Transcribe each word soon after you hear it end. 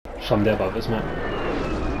somebody above us, mate.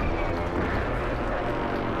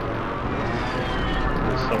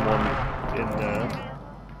 There's someone in there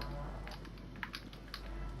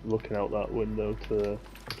looking out that window to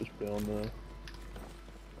just beyond there.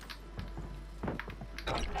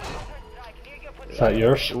 Is that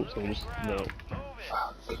yours? Oops, someone just no.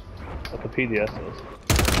 Like a PDS is.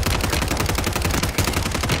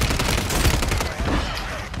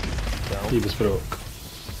 He was broke.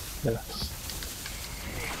 Yes.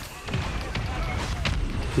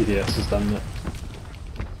 PDS has done it.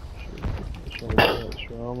 Trying to get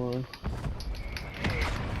extra ammo.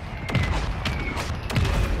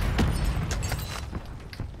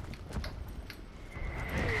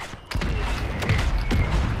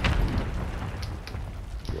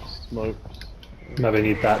 Smokes. Maybe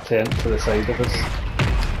need that tent to the side of us.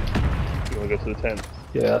 You wanna go to the tent?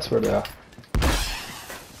 Yeah, that's where they are.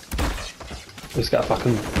 He's got a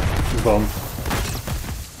fucking bomb.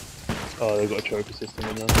 Oh, they've got a choker system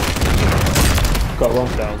in there. Got one.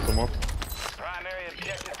 Down someone. Primary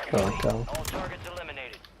objective Oh, complete. down. All targets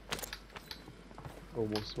eliminated. Oh,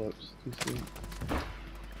 more smokes. DC.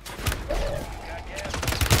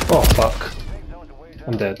 Oh fuck.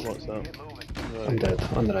 I'm dead. What's that? I'm dead.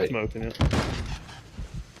 On the right. Smoking it.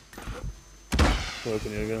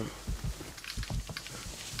 Smoking you again.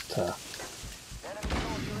 Ta.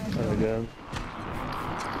 And again.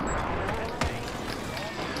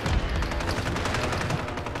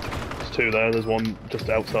 There's two there, there's one just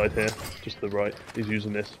outside here, just to the right. He's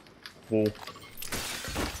using this wall.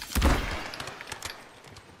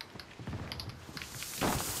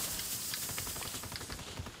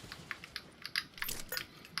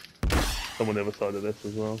 Someone on the other side of this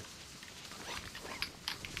as well.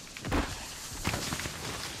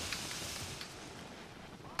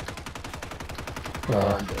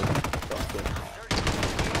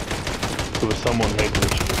 There was someone here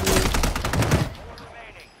glitching the wall.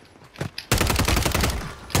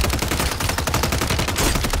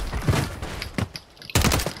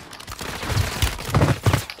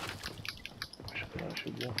 I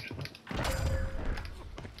should watch it.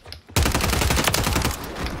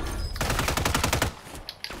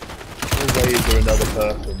 No way is there another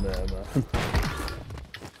person there, man.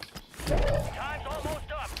 Time's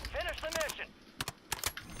almost up. Finish the mission.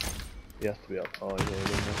 He has to be up high there,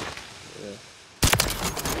 doesn't he? Yeah.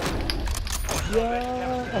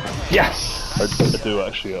 Yes! I do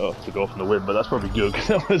actually have to go off in the win, but that's probably good because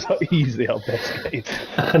that was like easily our best game.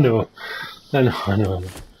 I know. I know.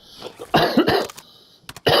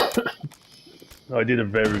 I did a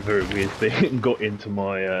very, very weird thing and got into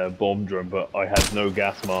my bomb drone, but I had no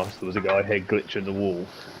gas mask. There was a guy head glitching the wall.